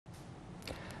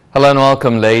Hello and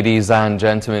welcome, ladies and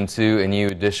gentlemen, to a new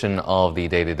edition of the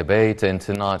Daily Debate. In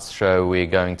tonight's show, we're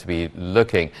going to be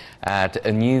looking at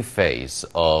a new phase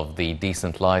of the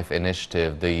Decent Life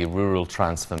Initiative, the rural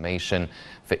transformation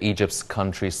for Egypt's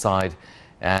countryside.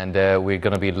 And we're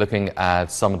going to be looking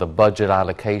at some of the budget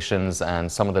allocations and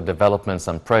some of the developments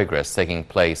and progress taking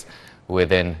place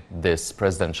within this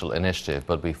presidential initiative.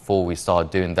 But before we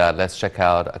start doing that, let's check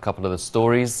out a couple of the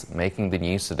stories making the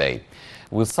news today.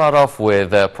 We'll start off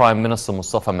with Prime Minister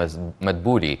Mustafa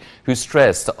Madbouli, who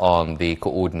stressed on the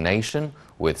coordination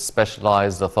with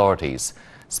specialized authorities,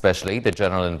 especially the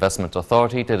General Investment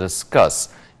Authority, to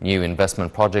discuss new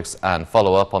investment projects and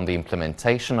follow up on the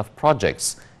implementation of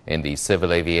projects in the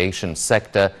civil aviation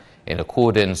sector in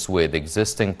accordance with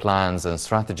existing plans and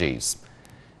strategies.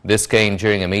 This came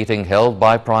during a meeting held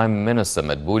by Prime Minister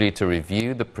Madbouli to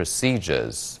review the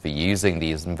procedures for using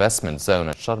the investment zone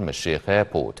at Sharm el-Sheikh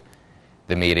Airport.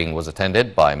 The meeting was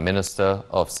attended by Minister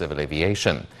of Civil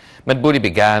Aviation. Madbouli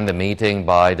began the meeting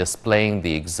by displaying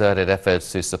the exerted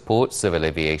efforts to support civil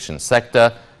aviation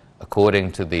sector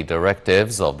according to the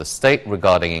directives of the state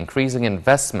regarding increasing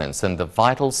investments in the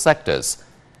vital sectors,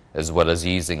 as well as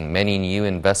using many new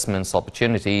investments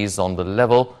opportunities on the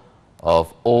level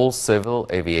of all civil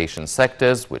aviation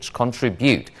sectors which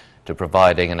contribute to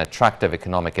providing an attractive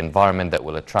economic environment that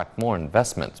will attract more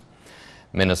investment.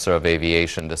 Minister of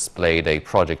Aviation displayed a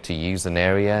project to use an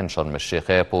area in Sharm el-Sheikh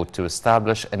Airport to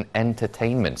establish an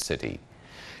entertainment city.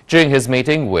 During his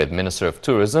meeting with Minister of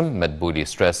Tourism, Madbouli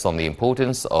stressed on the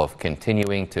importance of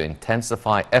continuing to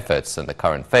intensify efforts in the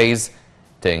current phase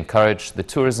to encourage the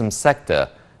tourism sector,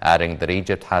 adding that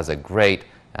Egypt has a great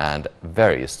and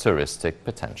various touristic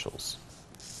potentials.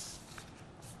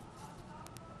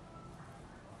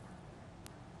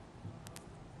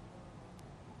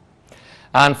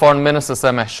 And Foreign Minister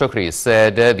Sameh Shukri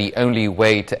said the only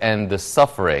way to end the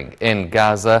suffering in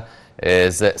Gaza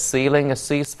is sealing a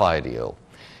ceasefire deal.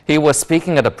 He was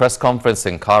speaking at a press conference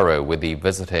in Cairo with the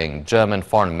visiting German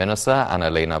Foreign Minister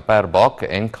Annalena Baerbock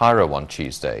in Cairo on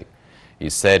Tuesday. He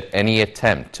said any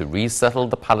attempt to resettle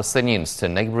the Palestinians to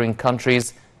neighboring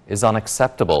countries is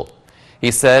unacceptable.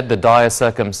 He said the dire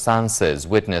circumstances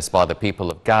witnessed by the people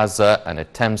of Gaza and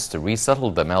attempts to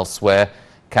resettle them elsewhere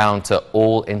counter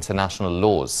all international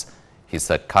laws. He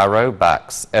said Cairo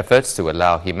backs efforts to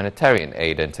allow humanitarian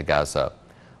aid into Gaza.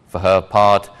 For her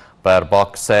part,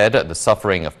 Baerbock said the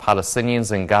suffering of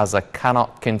Palestinians in Gaza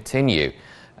cannot continue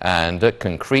and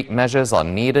concrete measures are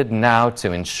needed now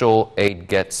to ensure aid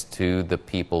gets to the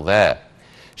people there.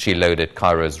 She lauded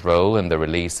Cairo's role in the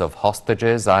release of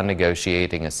hostages and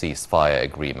negotiating a ceasefire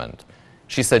agreement.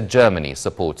 She said Germany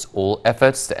supports all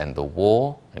efforts to end the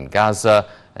war in Gaza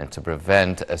and to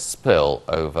prevent a spill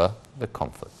over the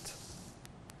conflict.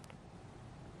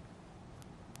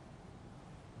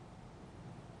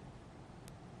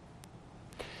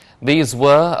 These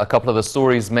were a couple of the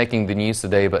stories making the news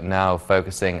today, but now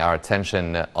focusing our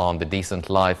attention on the Decent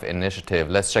Life Initiative.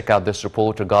 Let's check out this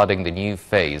report regarding the new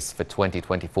phase for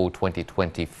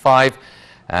 2024-2025,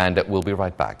 and we'll be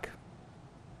right back.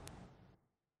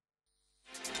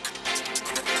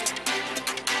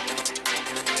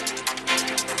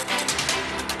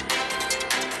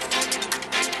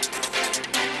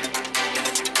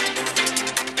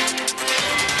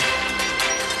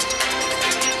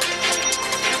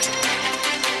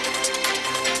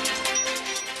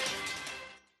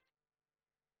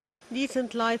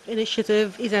 Decent Life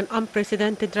Initiative is an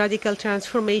unprecedented radical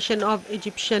transformation of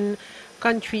Egyptian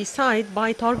countryside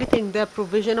by targeting the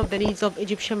provision of the needs of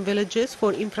Egyptian villages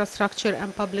for infrastructure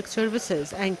and public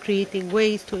services and creating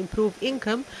ways to improve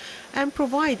income and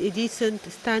provide a decent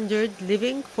standard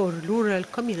living for rural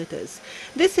communities.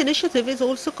 This initiative is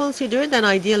also considered an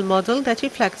ideal model that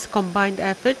reflects combined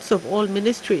efforts of all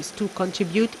ministries to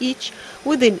contribute each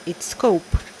within its scope.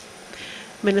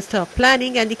 Minister of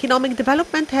Planning and Economic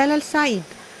Development Helal Said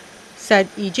said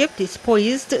Egypt is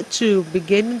poised to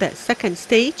begin the second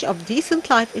stage of Decent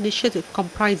Life Initiative,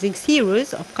 comprising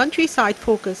series of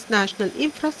countryside-focused national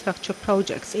infrastructure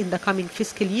projects in the coming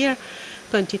fiscal year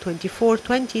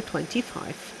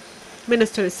 2024-2025.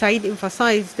 Minister Said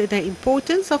emphasized the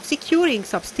importance of securing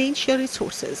substantial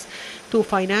resources to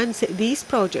finance these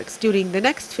projects during the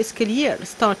next fiscal year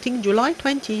starting July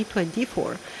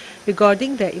 2024.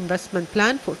 Regarding the investment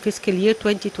plan for fiscal year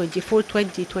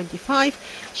 2024-2025,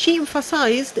 she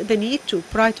emphasized the need to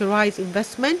prioritize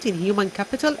investment in human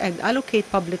capital and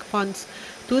allocate public funds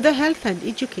to the health and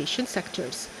education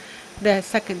sectors. The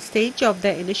second stage of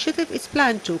the initiative is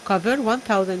planned to cover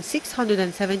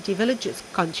 1,670 villages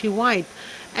countrywide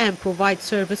and provide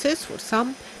services for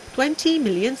some 20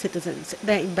 million citizens.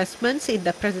 The investments in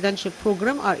the presidential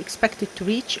program are expected to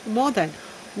reach more than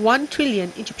 1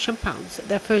 trillion Egyptian pounds.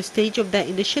 The first stage of the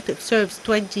initiative serves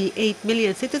 28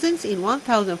 million citizens in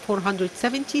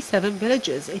 1,477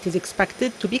 villages. It is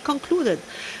expected to be concluded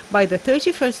by the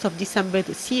 31st of December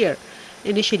this year.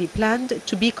 Initially planned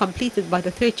to be completed by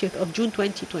the 30th of June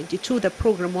 2022, the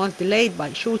program was delayed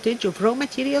by shortage of raw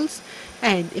materials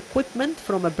and equipment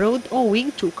from abroad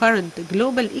owing to current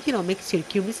global economic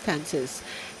circumstances.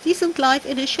 Decent Life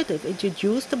initiative,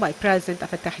 introduced by President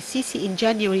Fattah al-Sisi in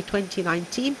January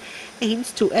 2019,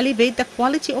 aims to elevate the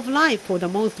quality of life for the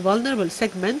most vulnerable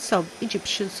segments of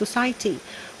Egyptian society,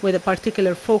 with a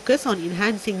particular focus on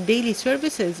enhancing daily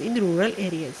services in rural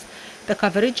areas. The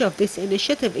coverage of this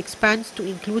initiative expands to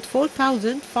include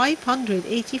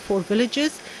 4,584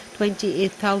 villages,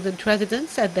 28,000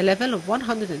 residents at the level of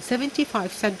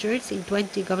 175 centers in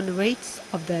 20 governorates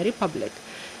of the Republic.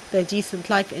 The Decent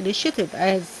Life Initiative,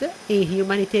 as a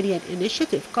humanitarian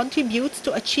initiative, contributes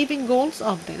to achieving goals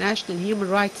of the National Human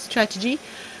Rights Strategy,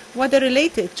 whether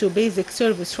related to basic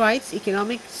service rights,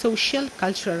 economic, social,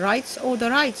 cultural rights, or the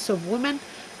rights of women,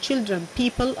 children,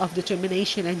 people of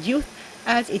determination, and youth,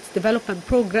 as its development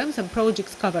programs and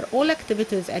projects cover all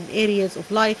activities and areas of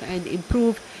life and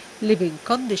improve living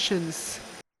conditions.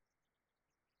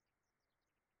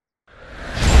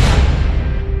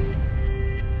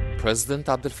 President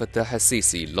Abdel Fattah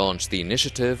al-Sisi launched the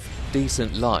initiative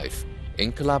Decent Life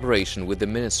in collaboration with the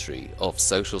Ministry of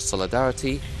Social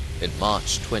Solidarity in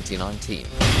March 2019.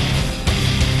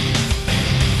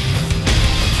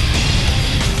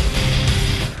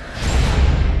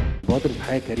 مبادرة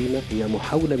حياة كريمة هي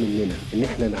محاولة مننا إن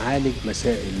احنا نعالج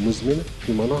مسائل مزمنة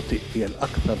في مناطق هي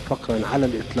الأكثر فقرا على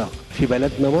الإطلاق في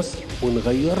بلدنا مصر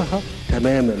ونغيرها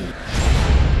تماما.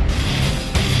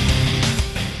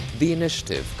 The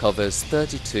initiative covers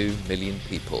 32 million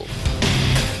people.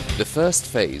 The first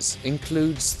phase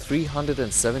includes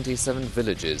 377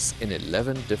 villages in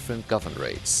 11 different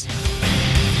governorates.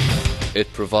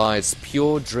 It provides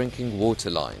pure drinking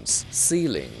water lines,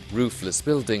 sealing roofless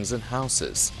buildings and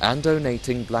houses, and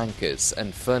donating blankets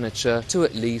and furniture to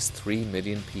at least 3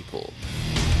 million people.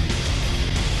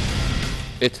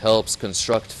 It helps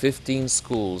construct 15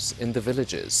 schools in the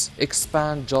villages,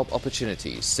 expand job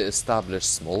opportunities to establish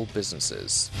small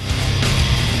businesses.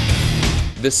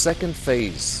 The second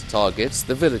phase targets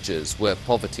the villages where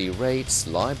poverty rates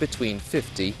lie between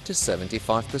 50 to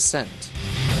 75%.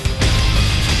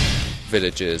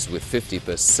 Villages with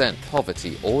 50%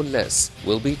 poverty or less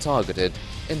will be targeted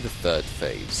in the third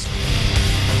phase.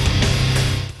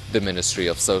 The Ministry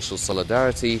of Social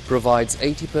Solidarity provides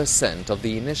 80% of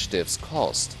the initiative's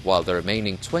cost, while the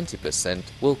remaining 20%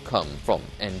 will come from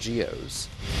NGOs.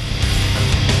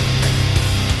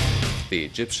 The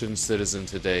Egyptian citizen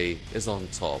today is on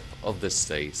top of the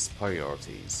state's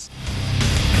priorities.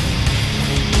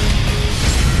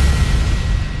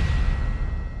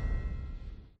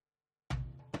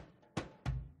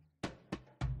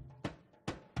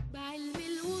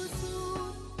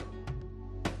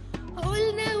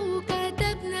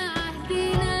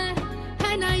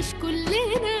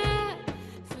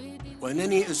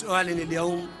 وأنني أعلن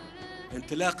اليوم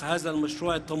انطلاق هذا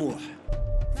المشروع الطموح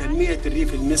تنمية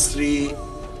الريف المصري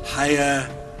حياة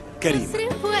كريمة. مصر في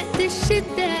وقت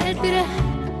الشدة قادرة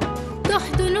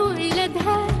تحضن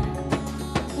ولادها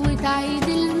وتعيد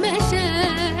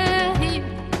المشاهد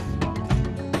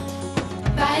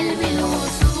بعلم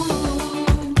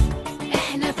الوصول.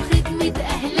 احنا في خدمة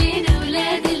أهلنا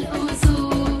ولاد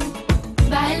الأصول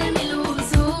بعلم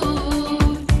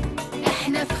الوصول.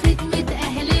 احنا في خدمة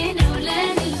أهلنا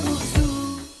ولاد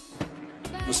الأصول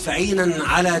مستعينا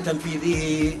على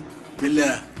تنفيذه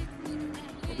بالله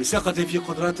وبثقتي في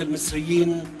قدرات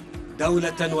المصريين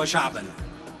دولة وشعبا،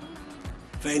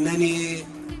 فإنني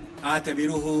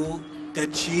أعتبره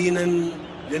تدشينا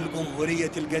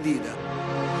للجمهورية الجديدة.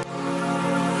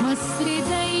 مصر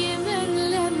دايما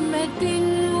لما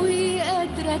تنوي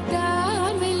قادرة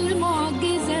تعمل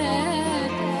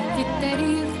معجزات في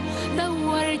التاريخ،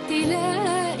 دور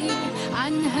تلاقي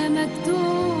عنها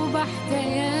مكتوبة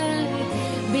حكايات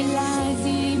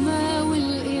بالعزيمة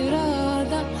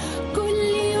والإرادة كل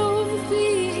يوم في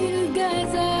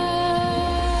إنجازات.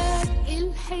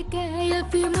 الحكاية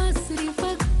في مصر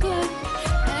فكر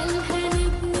قالها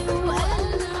نبني وقال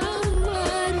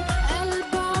نعمر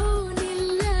قلب عون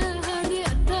الله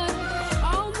هنقدر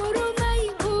عمره ما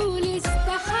يقول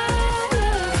استحالة.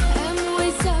 قام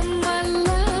وسمى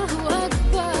الله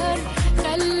أكبر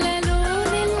خلى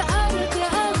لون الأرض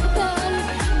أخضر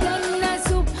جنة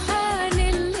سبحان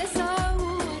اللي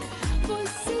صور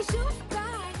بص شوف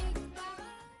بعينك.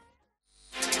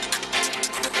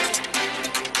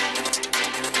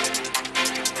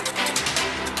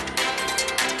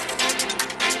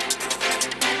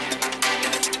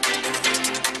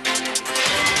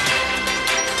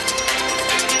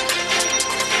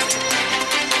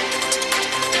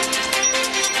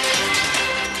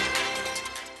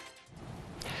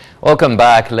 Welcome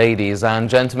back, ladies and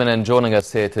gentlemen, and joining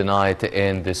us here tonight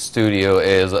in the studio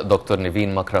is Dr.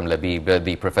 Nevine Makram Labib,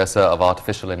 the Professor of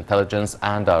Artificial Intelligence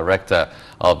and Director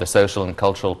of the Social and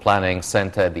Cultural Planning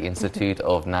Center at the Institute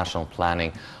of National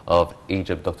Planning of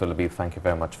Egypt. Dr. Labib, thank you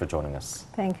very much for joining us.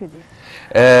 Thank you, Dee.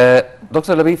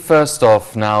 Dr. Labib, first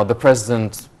off, now the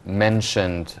President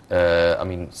mentioned,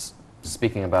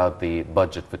 speaking about the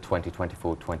budget for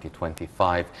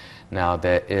 2024-2025, now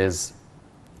there is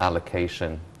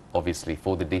allocation obviously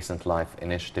for the Decent Life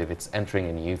Initiative. It's entering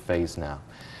a new phase now.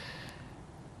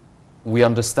 We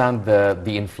understand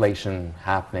the inflation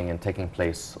happening and taking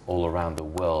place all around the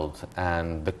world,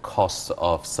 and the cost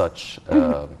of such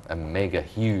a mega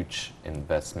huge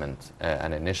investment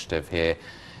and initiative here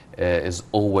is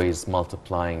always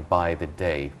multiplying by the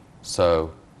day.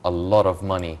 So a lot of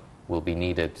money will be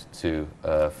needed to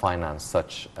finance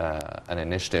such an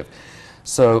initiative.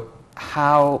 So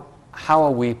how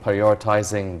are we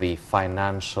prioritizing the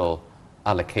financial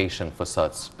allocation for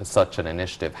such an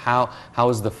initiative? How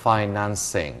is the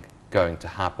financing going to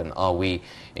happen? Are we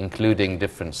including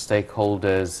different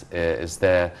stakeholders? Is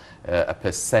there a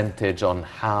percentage on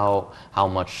how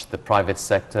much the private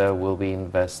sector will be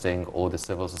investing, or the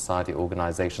civil society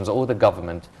organizations, or the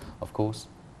government, of course?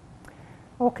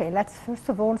 Okay, let's first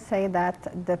of all say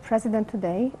that the President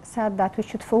today said that we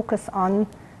should focus on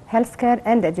healthcare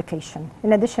and education,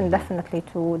 in addition definitely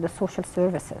to the social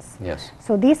services. Yes.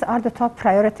 So these are the top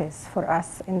priorities for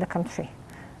us in the country,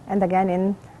 and again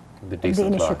in the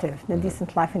initiative, the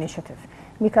Decent Life Initiative.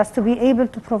 Because to be able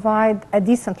to provide a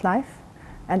decent life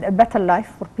and a better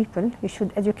life for people, you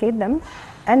should educate them,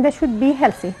 and they should be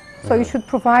healthy. So you should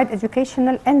provide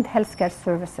educational and healthcare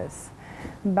services.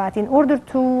 But in order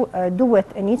to do it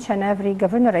in each and every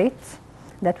governorate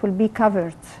that will be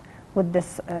covered with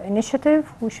this initiative,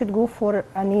 we should go for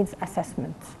a needs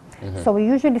assessment. So we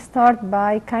usually start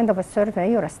by kind of a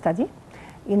survey or a study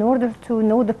in order to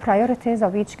know the priorities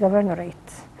of each governorate.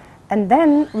 And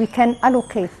then we can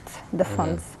allocate the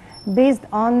funds based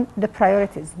on the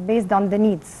priorities, based on the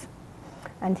needs.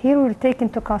 And here we'll take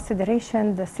into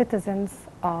consideration the citizens'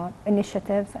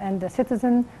 initiatives and the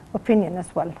citizen opinion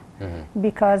as well.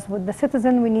 Because with the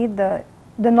citizen we need the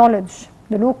knowledge,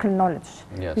 the local knowledge.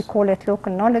 Yes. We call it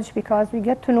local knowledge because we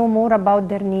get to know more about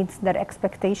their needs, their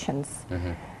expectations.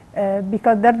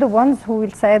 Because they're the ones who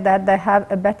will say that they have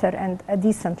a better and a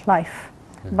decent life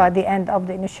by the end of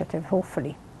the initiative,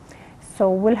 hopefully. So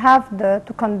we'll have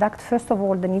to conduct, first of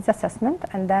all, the needs assessment,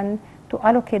 and then to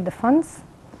allocate the funds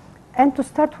and to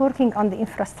start working on the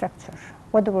infrastructure,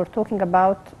 whether we're talking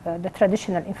about the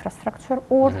traditional infrastructure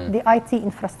or the IT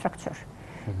infrastructure.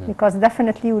 Because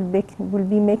definitely we'll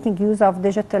be making use of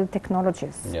digital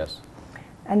technologies. Yes.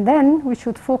 And then we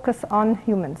should focus on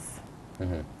humans,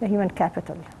 the human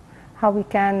capital, how we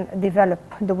can develop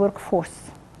the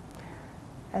workforce.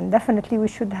 And definitely we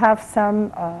should have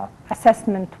some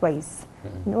assessment ways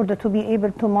in order to be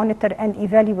able to monitor and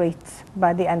evaluate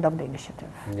by the end of the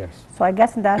initiative. Yes. So I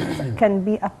guess that can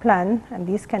be a plan, and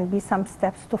these can be some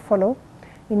steps to follow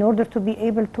in order to be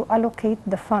able to allocate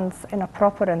the funds in a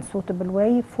proper and suitable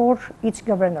way for each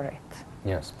governorate.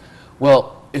 Yes.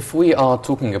 Well, if we are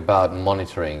talking about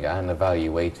monitoring and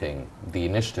evaluating the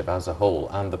initiative as a whole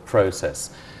and the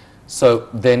process, so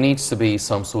there needs to be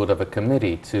some sort of a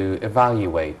committee to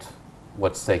evaluate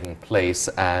what's taking place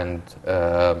and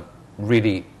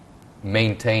really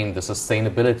maintain the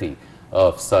sustainability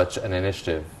of such an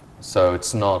initiative. So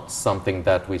it's not something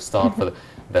that we start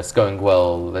that's going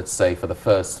well, let's say, for the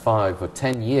first 5 or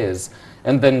 10 years,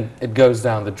 and then it goes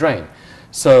down the drain.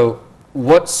 So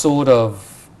what sort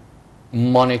of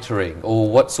monitoring or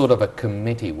what sort of a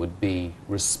committee would be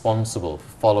responsible for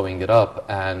following it up?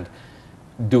 And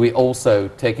do we also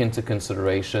take into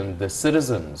consideration the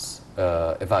citizens'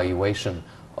 evaluation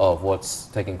of what's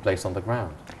taking place on the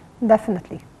ground?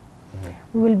 Definitely.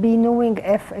 We will be knowing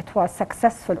if it was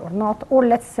successful or not, or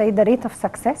let's say the rate of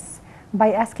success,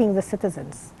 by asking the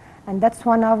citizens. And that's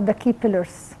one of the key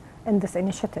pillars in this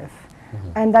initiative.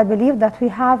 And I believe that we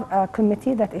have a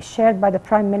committee that is chaired by the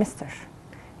Prime Minister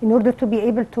in order to be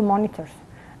able to monitor.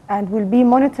 And we'll be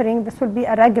monitoring, this will be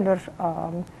a regular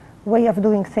way of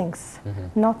doing things,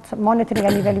 not monitoring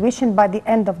and evaluation by the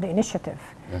end of the initiative.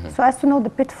 So as to know the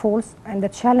pitfalls and the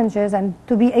challenges, and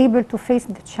to be able to face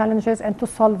the challenges and to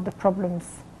solve the problems.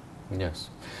 Yes.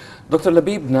 Dr.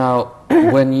 Labib, now,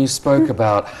 when you spoke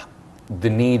about the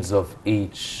needs of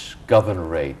each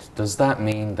governorate, does that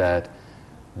mean that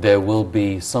there will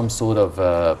be some sort of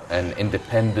an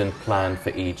independent plan for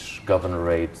each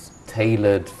governorate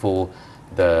tailored for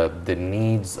the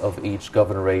needs of each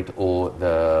governorate, or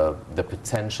the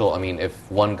potential? I mean,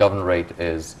 if one governorate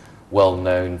is well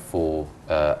known for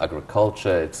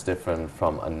agriculture. It's different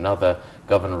from another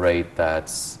governorate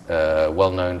that's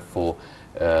well known for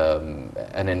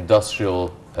an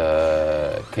industrial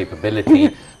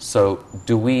capability. So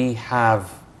do we have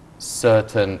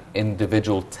certain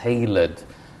individual tailored,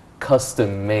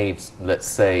 custom-made, let's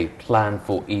say, plan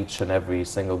for each and every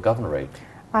single governorate?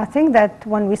 I think that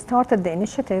when we started the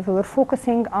initiative, we were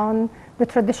focusing on the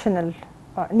traditional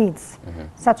needs,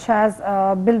 such as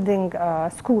building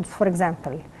schools, for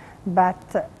example.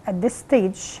 But at this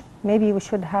stage, maybe we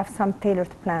should have some tailored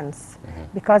plans,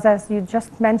 because as you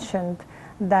just mentioned,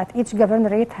 that each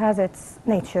governorate has its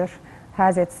nature,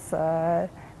 has its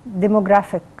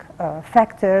demographic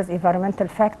factors, environmental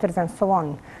factors, and so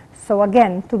on. So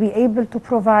again, to be able to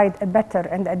provide a better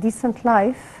and a decent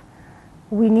life,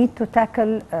 we need to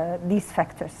tackle these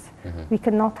factors. We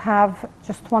cannot have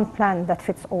just one plan that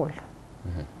fits all.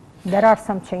 There are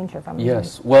some changes.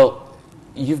 Yes, well,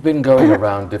 you've been going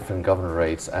around different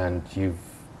governorates and you've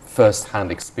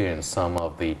first-hand experienced some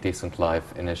of the Decent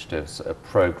Life Initiative's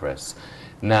progress.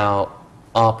 Now,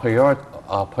 are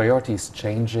priorities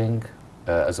changing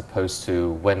as opposed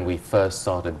to when we first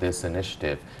started this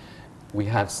initiative? We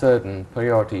had certain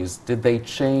priorities. Did they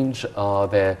change? Are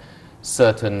there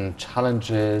certain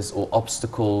challenges or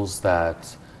obstacles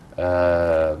that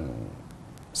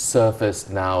surfaced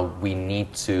now we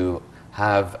need to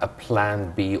have a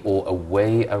plan B or a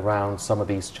way around some of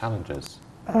these challenges?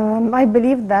 I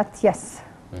believe that, yes,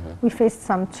 we faced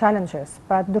some challenges,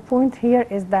 but the point here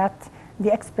is that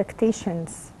the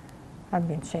expectations have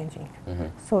been changing.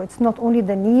 So it's not only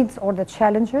the needs or the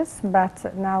challenges,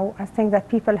 but now I think that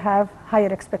people have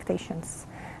higher expectations.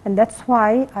 And that's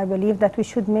why I believe that we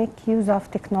should make use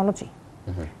of technology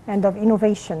and of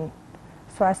innovation,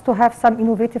 so as to have some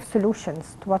innovative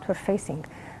solutions to what we're facing.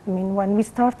 I mean, when we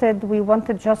started, we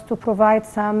wanted just to provide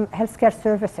some healthcare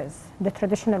services, the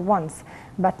traditional ones.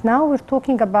 But now we're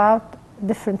talking about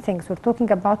different things. We're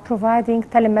talking about providing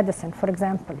telemedicine, for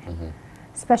example,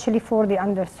 especially for the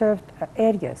underserved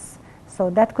areas. So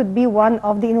that could be one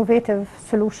of the innovative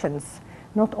solutions.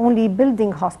 Not only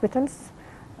building hospitals,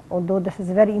 although this is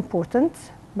very important,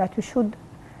 but we should,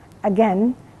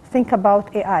 again, think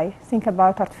about AI, think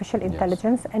about artificial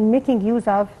intelligence, and making use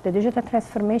of the digital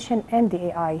transformation and the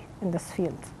AI in this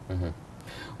field.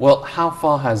 Well, how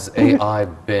far has AI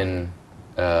been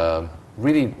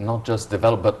really not just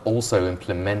developed, but also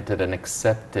implemented and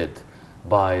accepted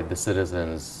by the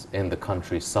citizens in the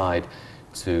countryside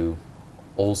to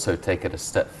also take it a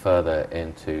step further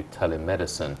into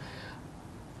telemedicine?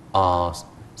 Are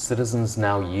citizens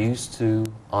now used to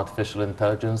artificial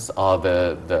intelligence? Are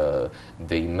the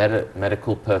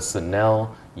medical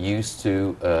personnel used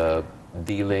to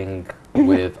dealing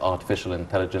with artificial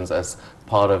intelligence as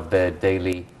part of their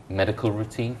daily medical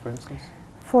routine, for instance?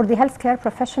 For the healthcare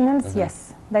professionals,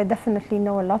 yes, they definitely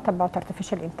know a lot about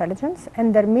artificial intelligence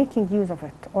and they're making use of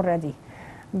it already.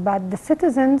 But the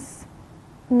citizens,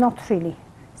 not really.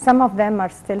 Some of them are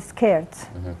still scared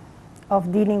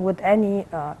of dealing with any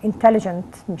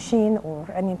intelligent machine or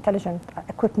any intelligent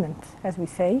equipment, as we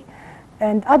say,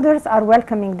 and others are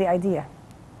welcoming the idea.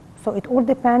 So it all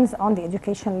depends on the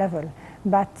education level.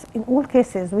 But in all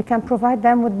cases, we can provide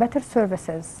them with better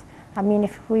services. I mean,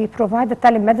 if we provide the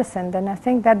telemedicine, then I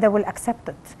think that they will accept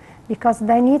it, because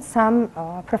they need some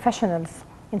professionals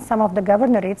in some of the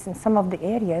governorates, in some of the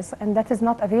areas, and that is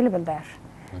not available there.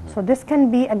 So this can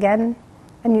be, again,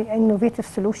 an innovative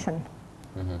solution.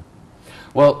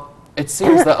 Well, it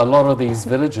seems that a lot of these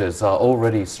villages are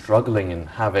already struggling in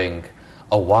having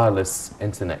a wireless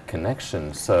internet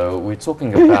connection. So we're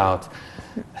talking about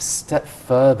a step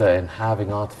further in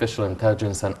having artificial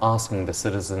intelligence and asking the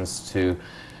citizens to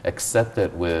accept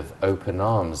it with open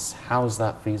arms. How is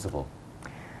that feasible?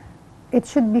 It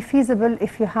should be feasible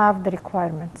if you have the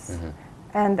requirements.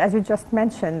 And as you just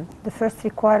mentioned, the first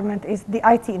requirement is the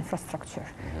IT infrastructure.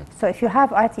 So if you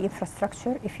have IT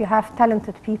infrastructure, if you have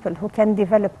talented people who can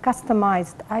develop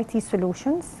customized IT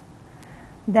solutions,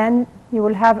 then you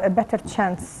will have a better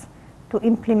chance to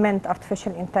implement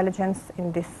artificial intelligence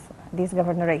in these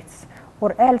governorates.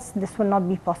 Or else this will not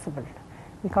be possible.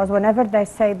 Because whenever they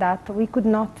say that we could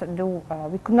not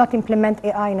implement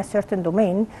AI in a certain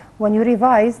domain, when you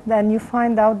revise, then you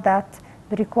find out that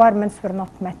the requirements were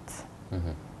not met.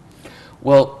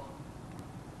 Well,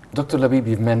 Dr. Labib,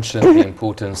 you've mentioned the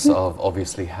importance of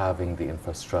obviously having the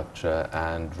infrastructure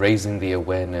and raising the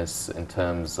awareness in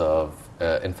terms of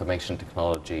information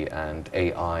technology and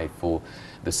AI for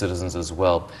the citizens as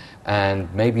well.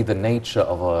 And maybe the nature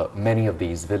of many of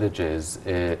these villages,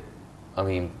 I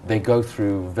mean, they go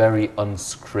through very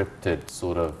unscripted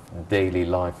sort of daily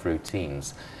life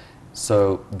routines.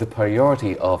 So the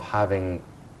priority of having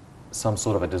some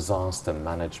sort of a disaster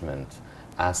management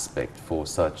aspect for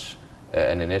such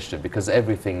an initiative, because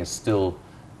everything is still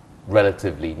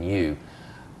relatively new,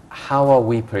 how are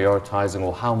we prioritizing,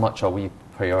 or how much are we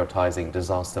prioritizing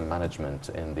disaster management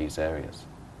in these areas?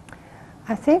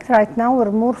 I think right now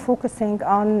we're more focusing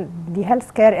on the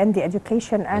healthcare and the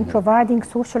education and providing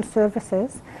social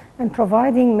services and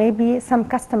providing maybe some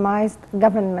customized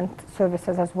government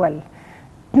services as well.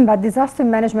 But disaster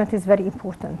management is very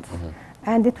important.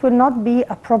 And it will not be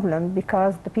a problem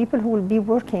because the people who will be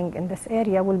working in this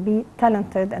area will be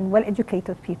talented and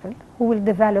well-educated people who will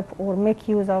develop or make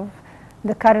use of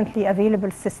the currently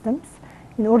available systems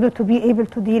in order to be able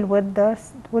to deal with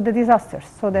the disasters.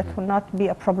 So that will not be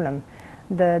a problem.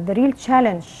 The real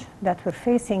challenge that we're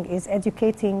facing is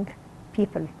educating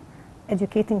people,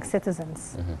 educating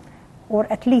citizens, or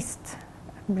at least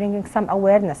bringing some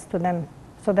awareness to them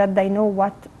so that they know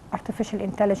what artificial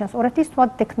intelligence, or at least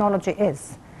what technology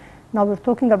is. Now we're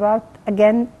talking about,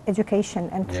 again, education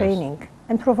and training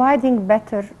and providing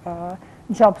better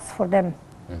jobs for them,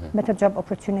 better job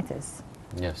opportunities.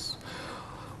 Yes.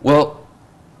 Well,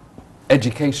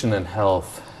 education and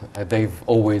health, they've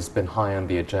always been high on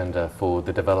the agenda for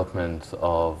the development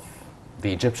of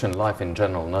the Egyptian life in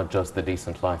general, not just the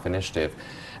Decent Life Initiative.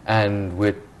 And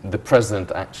with the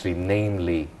President actually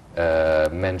namely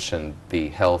mentioned the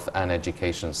health and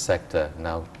education sector.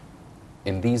 Now,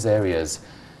 in these areas,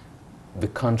 the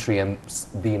country and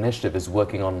the initiative is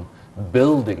working on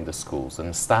building the schools and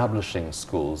establishing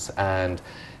schools and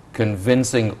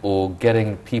convincing or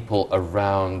getting people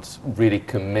around really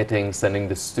committing, sending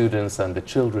the students and the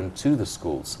children to the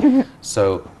schools.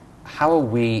 So how are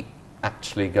we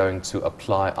actually going to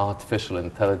apply artificial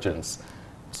intelligence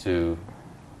to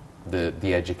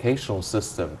the educational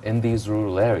system in these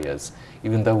rural areas,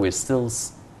 even though we're still,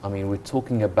 I mean, we're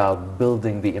talking about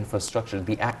building the infrastructure,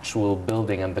 the actual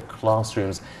building and the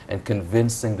classrooms and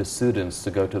convincing the students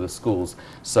to go to the schools.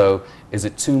 So is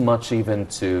it too much even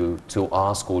to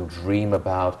ask or dream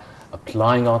about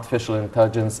applying artificial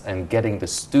intelligence and getting the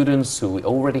students who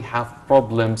already have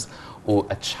problems or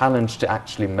a challenge to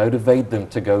actually motivate them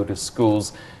to go to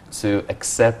schools to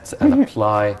accept and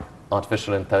apply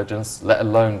artificial intelligence, let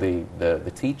alone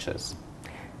the teachers?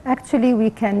 Actually, we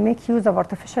can make use of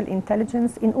artificial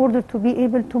intelligence in order to be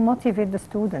able to motivate the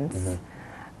students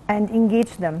and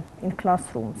engage them in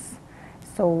classrooms.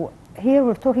 So here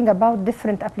we're talking about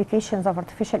different applications of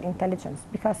artificial intelligence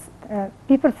because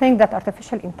people think that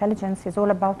artificial intelligence is all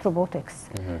about robotics.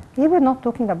 Here we're not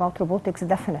talking about robotics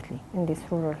definitely in these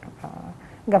rural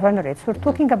governorates. We're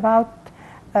talking about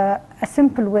a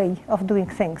simple way of doing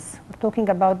things. We're talking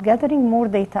about gathering more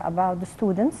data about the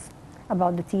students,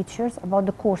 about the teachers, about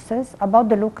the courses, about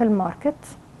the local market,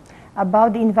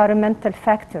 about the environmental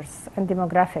factors and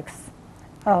demographics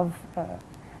of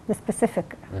the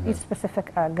specific, each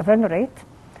specific governorate,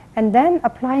 and then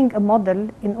applying a model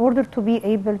in order to be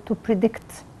able to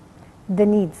predict the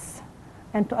needs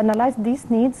and to analyze these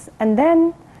needs and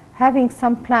then having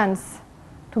some plans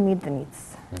to meet the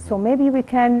needs. So maybe we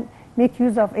can make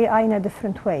use of AI in a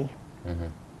different way,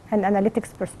 an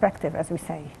analytics perspective, as we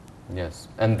say. Yes,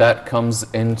 and that comes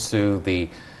into the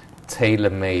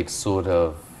tailor-made sort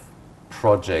of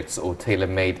projects or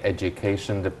tailor-made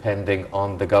education depending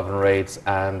on the governorates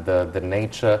and the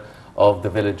nature of the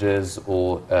villages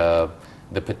or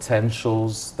the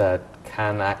potentials that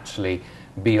can actually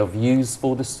be of use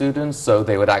for the students, so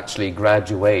they would actually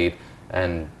graduate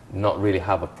and not really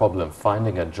have a problem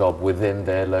finding a job within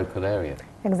their local area.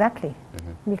 Exactly,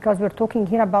 because we're talking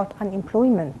here about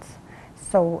unemployment.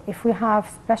 So if we have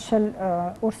special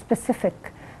or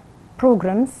specific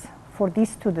programs for these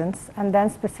students and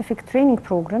then specific training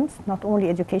programs, not only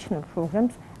educational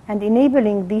programs, and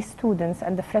enabling these students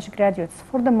and the fresh graduates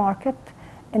for the market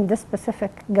in this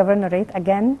specific governorate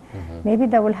again, maybe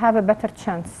they will have a better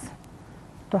chance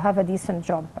to have a decent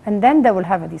job and then they will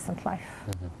have a decent life.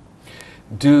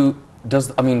 Does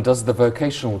the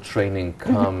vocational training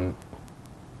come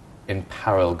in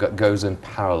parallel, goes in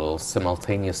parallel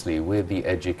simultaneously with the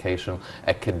educational,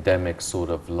 academic sort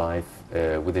of life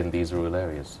within these rural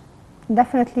areas?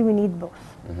 Definitely we need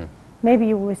both.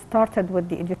 Maybe we started with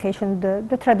the education,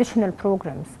 the traditional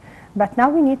programs, but now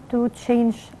we need to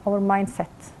change our mindset.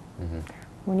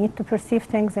 We need to perceive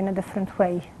things in a different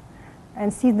way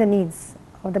and see the needs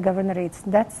of the governorates.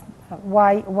 That's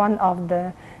why one of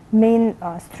the main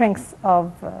strengths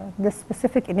of this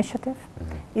specific initiative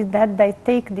is that they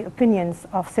take the opinions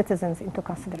of citizens into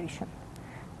consideration.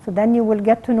 So then you will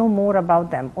get to know more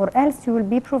about them, or else you will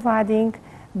be providing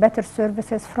better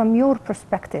services from your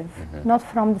perspective, not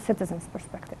from the citizens'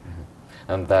 perspective.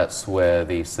 and that's where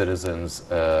the citizens'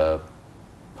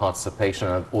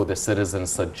 participation or the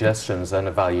citizens' suggestions and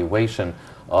evaluation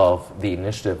of the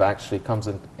initiative actually comes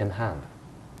in hand.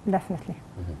 Definitely.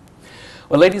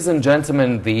 Well, ladies and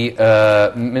gentlemen,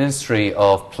 the Ministry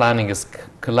of Planning is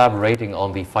collaborating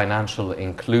on the financial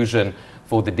inclusion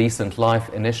for the Decent Life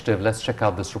initiative. Let's check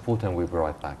out this report and we'll be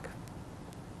right back.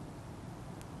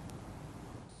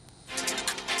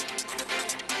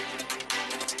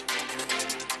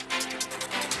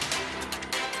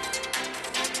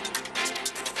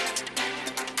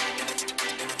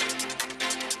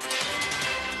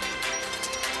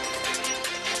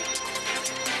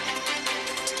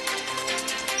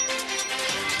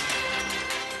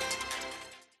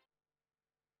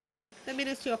 The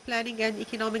Ministry of Planning and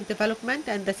Economic Development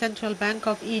and the Central Bank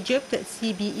of Egypt,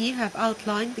 CBE, have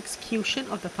outlined the execution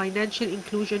of the financial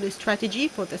inclusion strategy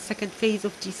for the second phase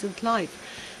of Decent Life,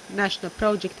 a national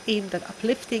project aimed at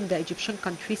uplifting the Egyptian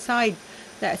countryside.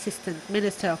 The Assistant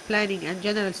Minister of Planning and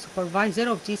General Supervisor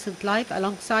of Decent Life,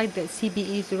 alongside the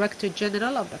CBE's Director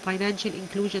General of the Financial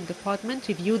Inclusion Department,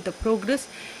 reviewed the progress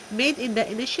made in the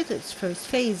initiative's first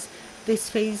phase.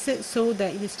 This phase saw the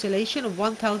installation of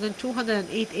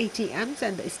 1,208 ATMs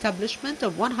and the establishment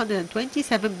of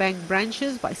 127 bank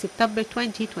branches by September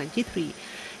 2023,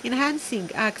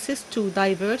 enhancing access to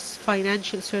diverse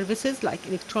financial services like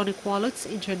electronic wallets,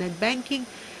 internet banking,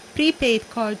 prepaid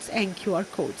cards and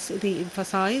QR codes. They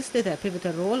emphasized the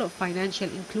pivotal role of financial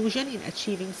inclusion in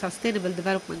achieving sustainable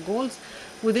development goals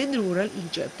within rural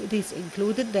Egypt. This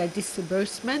included the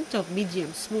disbursement of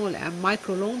medium, small and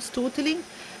micro loans totaling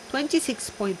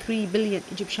 26.3 billion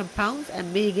Egyptian pounds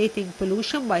and mitigating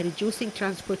pollution by reducing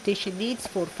transportation needs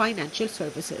for financial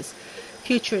services.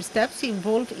 Future steps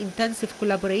involve intensive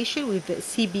collaboration with the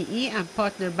CBE and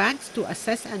partner banks to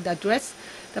assess and address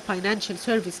the financial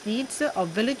service needs of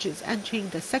villages entering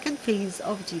the second phase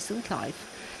of Decent Life.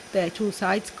 The two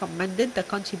sides commended the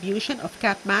contribution of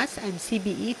CAPMAS and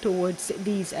CBE towards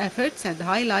these efforts and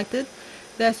highlighted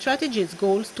the strategy's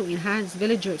goals to enhance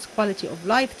villagers' quality of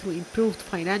life through improved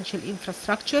financial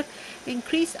infrastructure,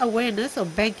 increase awareness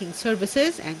of banking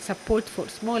services, and support for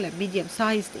small and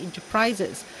medium-sized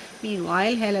enterprises.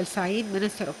 Meanwhile, Helal Saeed,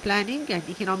 Minister of Planning and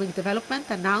Economic Development,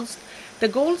 announced the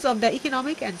goals of the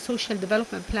Economic and Social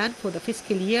Development Plan for the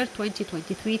fiscal year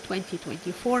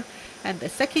 2023-2024 and the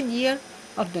second year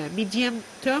of the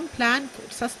medium-term plan for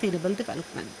sustainable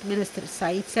development. Minister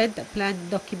Said said the plan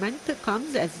document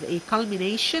comes as a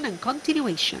culmination and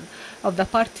continuation of the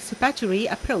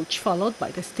participatory approach followed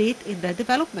by the state in the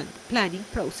development planning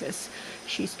process.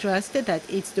 She stressed that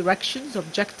its directions,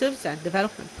 objectives and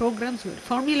development programs were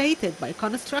formulated by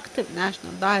constructive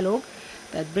national dialogue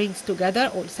that brings together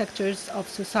all sectors of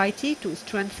society to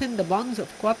strengthen the bonds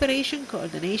of cooperation,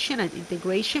 coordination and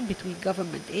integration between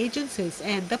government agencies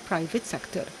and the private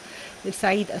sector. El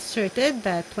Said asserted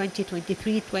the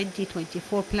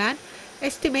 2023-2024 plan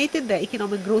estimated the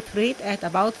economic growth rate at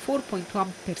about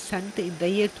 4.1% in the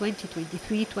year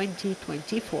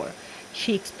 2023-2024.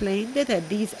 She explained that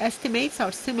these estimates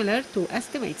are similar to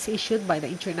estimates issued by the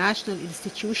international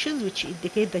institutions, which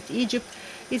indicate that Egypt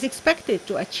is expected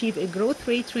to achieve a growth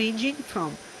rate ranging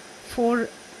from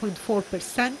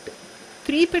 4.4%,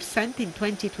 3% in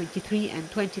 2023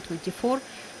 and 2024,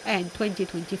 and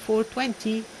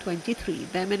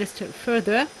 2024-2023. The minister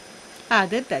further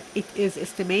added that it is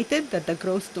estimated that the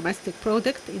gross domestic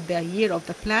product in the year of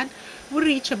the plan will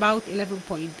reach about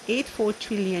 11.84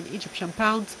 trillion Egyptian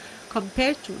pounds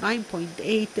compared to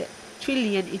 9.8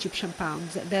 trillion Egyptian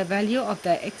pounds, the value of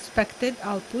the expected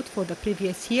output for the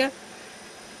previous year,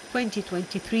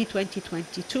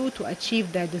 2023-2022, to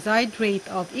achieve the desired rate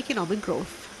of economic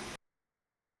growth.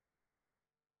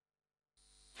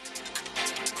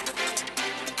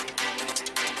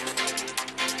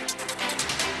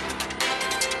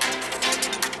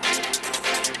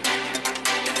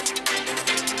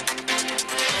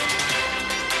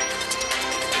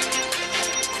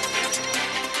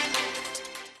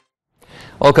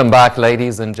 Welcome back,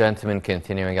 ladies and gentlemen,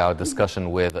 continuing our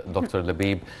discussion with Dr.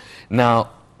 Labib. Now,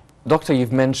 Doctor,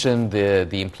 you've mentioned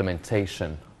the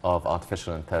implementation of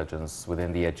artificial intelligence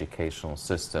within the educational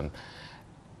system,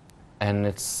 and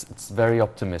it's very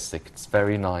optimistic, it's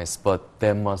very nice, but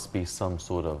there must be some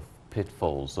sort of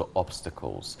pitfalls or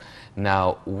obstacles.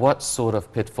 Now, what sort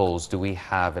of pitfalls do we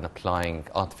have in applying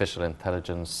artificial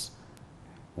intelligence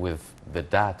with the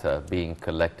data being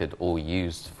collected or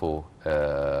used for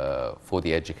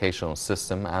the educational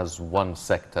system as one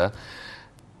sector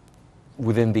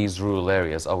within these rural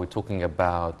areas? Are we talking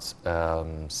about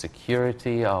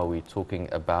security? Are we talking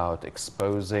about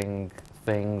exposing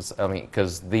things? I mean,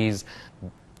 because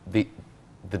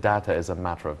the data is a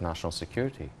matter of national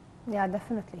security. Yeah,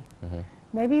 definitely.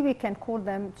 Maybe we can call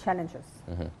them challenges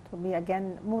to be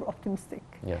again more optimistic.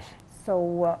 Yes.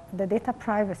 So the data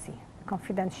privacy,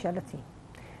 confidentiality,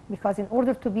 because in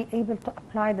order to be able to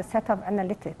apply the set of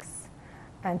analytics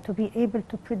and to be able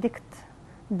to predict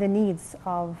the needs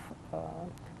of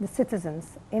the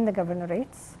citizens in the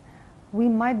governorates, we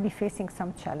might be facing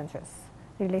some challenges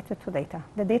related to data.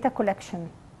 The data collection,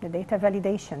 the data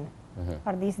validation,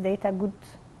 are these data good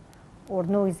or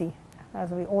noisy,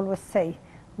 as we always say.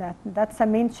 That's a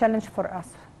main challenge for us,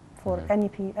 for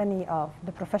any of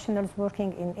the professionals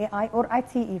working in AI or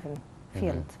IT even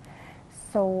field.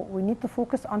 So we need to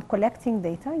focus on collecting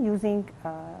data using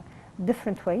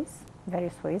different ways,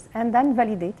 various ways, and then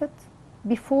validate it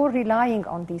before relying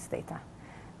on these data.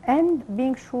 And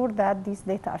being sure that these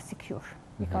data are secure,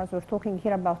 because we're talking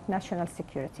here about national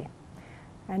security.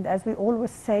 And as we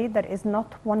always say, there is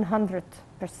not 100%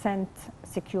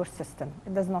 secure system.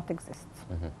 It does not exist.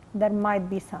 There might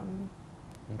be some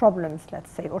problems,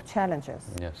 let's say, or challenges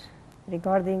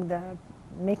regarding the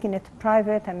making it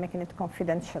private and making it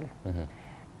confidential.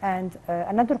 And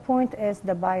another point is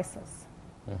the biases.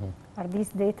 Are these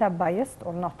data biased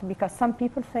or not? Because some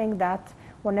people think that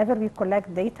whenever we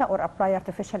collect data or apply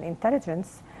artificial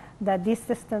intelligence, that these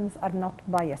systems are not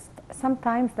biased.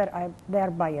 Sometimes they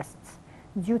are biased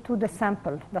due to the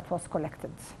sample that was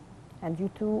collected and due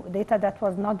to data that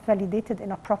was not validated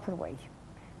in a proper way.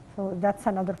 So that's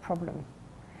another problem.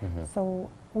 So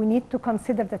we need to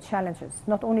consider the challenges,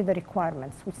 not only the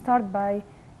requirements. We start by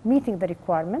meeting the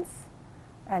requirements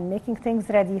and making things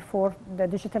ready for the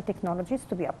digital technologies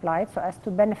to be applied so as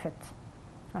to benefit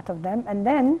out of them. And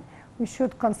then we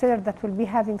should consider that we'll be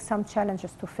having some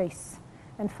challenges to face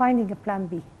and finding a plan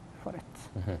B for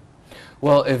it.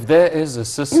 Well, if there is a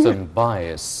system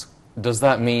bias, does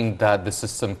that mean that the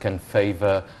system can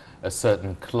favor a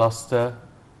certain cluster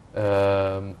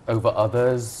over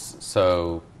others?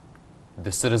 So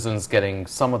the citizens getting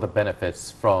some of the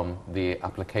benefits from the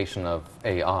application of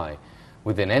AI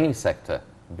within any sector,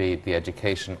 be it the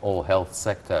education or health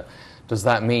sector. Does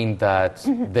that mean that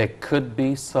there could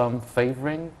be some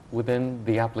favoring within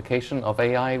the application of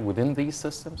AI within these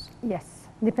systems? Yes,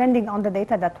 depending on the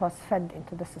data that was fed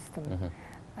into the system.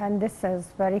 And this is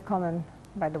very common,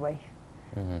 by the way.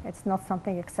 It's not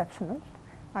something exceptional.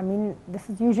 I mean, this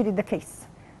is usually the case.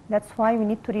 That's why we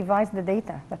need to revise the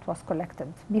data that was collected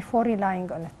before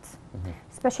relying on it,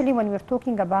 especially when we're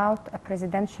talking about a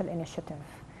presidential initiative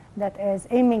that is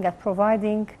aiming at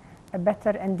providing a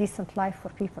better and decent life for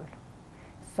people.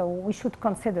 So we should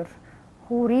consider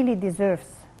who really deserves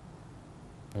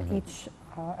each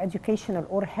educational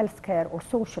or healthcare or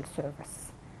social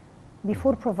service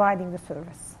before providing the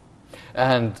service.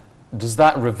 And does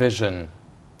that revision,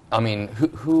 I mean,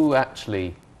 who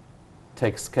actually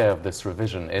takes care of this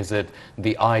revision? Is it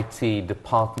the IT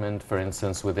department, for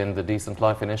instance, within the Decent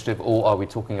Life Initiative, or are we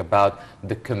talking about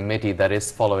the committee that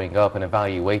is following up and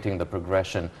evaluating the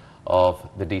progression of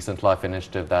the Decent Life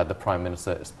Initiative that the Prime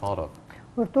Minister is part of?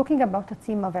 We're talking about a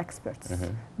team of experts,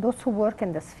 those who work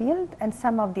in this field and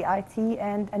some of the IT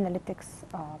and analytics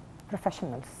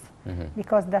professionals,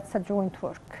 because that's a joint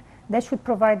work. They should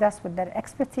provide us with their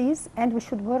expertise, and we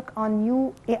should work on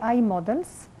new AI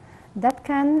models that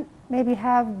can maybe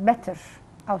have better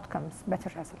outcomes, better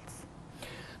results.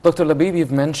 Dr. Labib,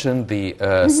 you've mentioned the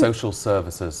social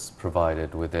services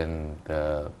provided within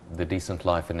the Decent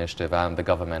Life Initiative and the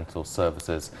governmental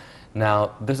services.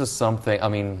 Now, this is something, I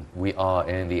mean, we are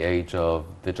in the age of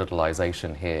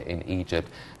digitalization here in Egypt,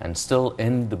 and still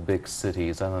in the big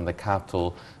cities and in the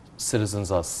capital,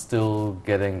 citizens are still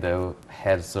getting their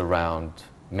heads around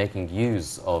making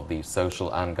use of the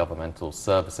social and governmental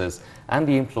services and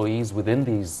the employees within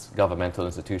these governmental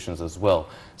institutions as well.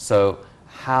 So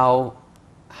how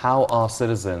are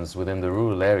citizens within the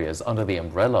rural areas under the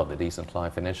umbrella of the Decent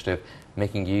Life Initiative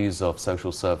making use of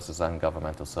social services and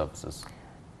governmental services?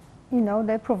 You know,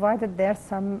 they provided there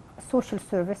some social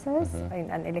services in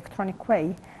an electronic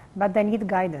way, but they need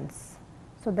guidance.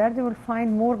 So there they will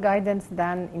find more guidance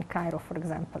than in Cairo, for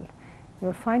example.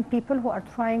 You'll find people who are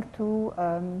trying to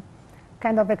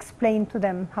kind of explain to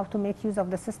them how to make use of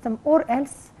the system, or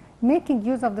else making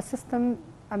use of the system,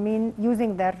 I mean,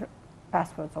 using their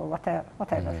passwords or whatever.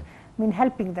 I mean,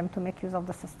 helping them to make use of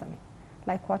the system.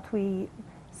 Like what we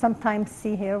sometimes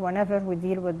see here whenever we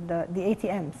deal with the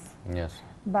ATMs. Yes.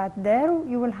 But there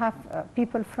you will have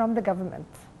people from the government,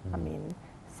 I mean,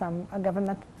 some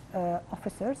government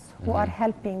officers who are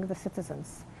helping the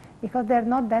citizens because they're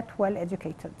not that well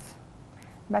educated.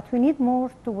 But we need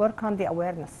more to work on the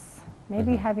awareness,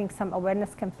 maybe having some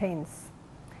awareness campaigns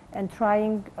and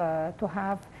trying to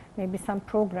have maybe some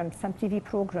programs, some TV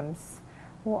programs,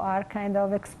 who are kind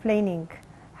of explaining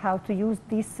how to use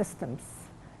these systems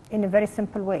in a very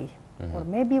simple way. Or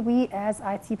maybe we as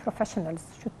IT professionals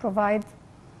should provide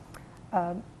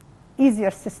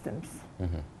easier systems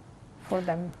for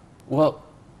them. Well,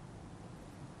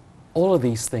 all of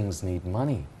these things need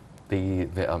money.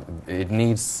 It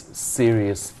needs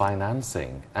serious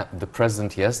financing. The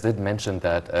President, yes, did mention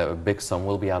that a big sum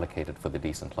will be allocated for the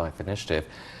Decent Life Initiative,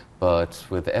 but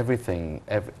with everything,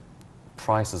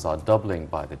 prices are doubling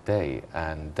by the day,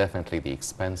 and definitely the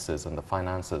expenses and the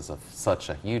finances of such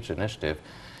a huge initiative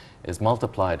is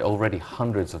multiplied already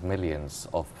hundreds of millions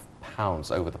of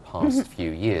pounds over the past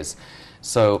few years.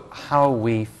 So how are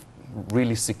we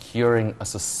really securing a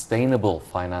sustainable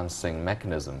financing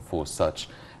mechanism for such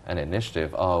an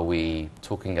initiative? Are we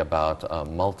talking about a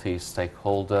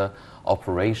multi-stakeholder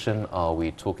operation? Are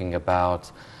we talking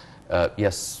about,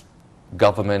 yes,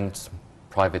 government,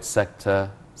 private sector,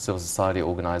 civil society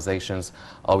organizations?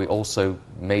 Are we also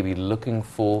maybe looking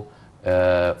for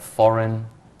foreign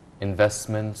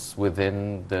investments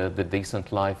within the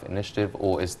Decent Life Initiative,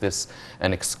 or is this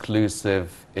an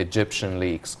exclusive,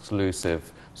 Egyptianly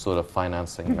exclusive sort of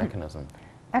financing mechanism?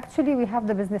 Actually, we have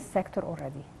the business sector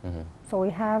already. So we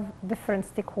have different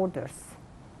stakeholders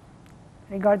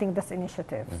regarding this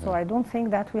initiative. So I don't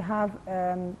think that we have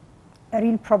a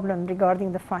real problem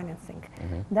regarding the financing.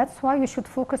 That's why we should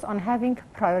focus on having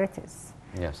priorities.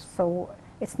 Yes. So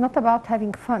it's not about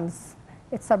having funds,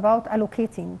 it's about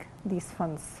allocating these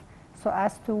funds so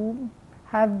as to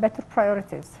have better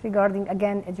priorities regarding,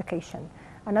 again, education.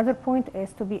 Another point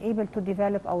is to be able to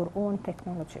develop our own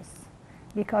technologies,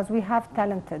 because we have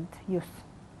talented youth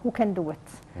who can do it,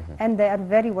 and they are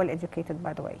very well educated,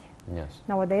 by the way. Yes.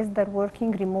 Nowadays they're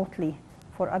working remotely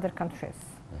for other countries.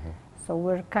 So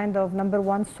we're kind of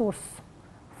 #1 source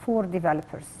for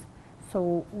developers.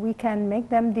 So we can make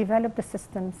them develop the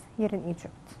systems here in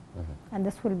Egypt. And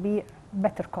this will be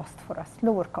better cost for us,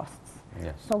 lower costs.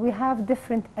 Yes. So we have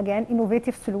different, again,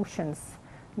 innovative solutions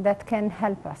that can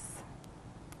help us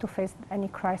to face any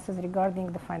crisis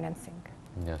regarding the financing.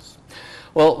 Yes.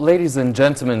 Well, ladies and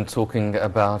gentlemen, talking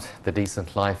about the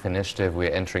Decent Life Initiative,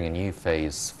 we're entering a new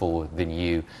phase for the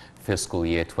new fiscal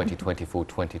year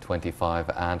 2024-2025,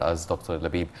 and as Dr.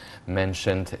 Labib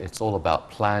mentioned, it's all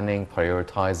about planning,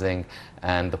 prioritizing,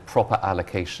 and the proper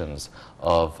allocations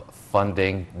of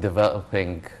funding,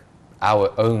 developing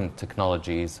our own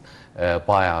technologies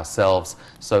by ourselves.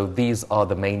 So these are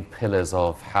the main pillars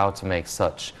of how to make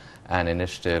such an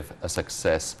initiative a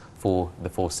success for the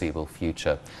foreseeable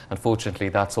future. Unfortunately,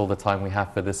 that's all the time we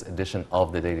have for this edition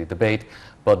of the Daily Debate.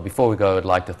 But before we go, I'd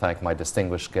like to thank my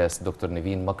distinguished guest, Dr.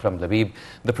 Nevine Makram Labib,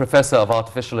 the Professor of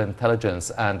Artificial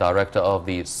Intelligence and Director of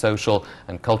the Social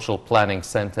and Cultural Planning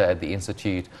Center at the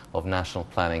Institute of National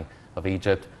Planning of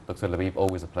Egypt. Dr. Labib,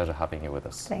 always a pleasure having you with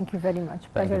us. Thank you very much.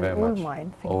 Thank you very much. All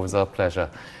mine. Always our pleasure.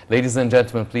 Ladies and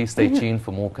gentlemen, please stay tuned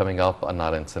for more coming up on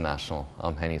Nile International.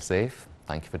 I'm Henny Saif.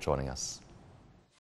 Thank you for joining us.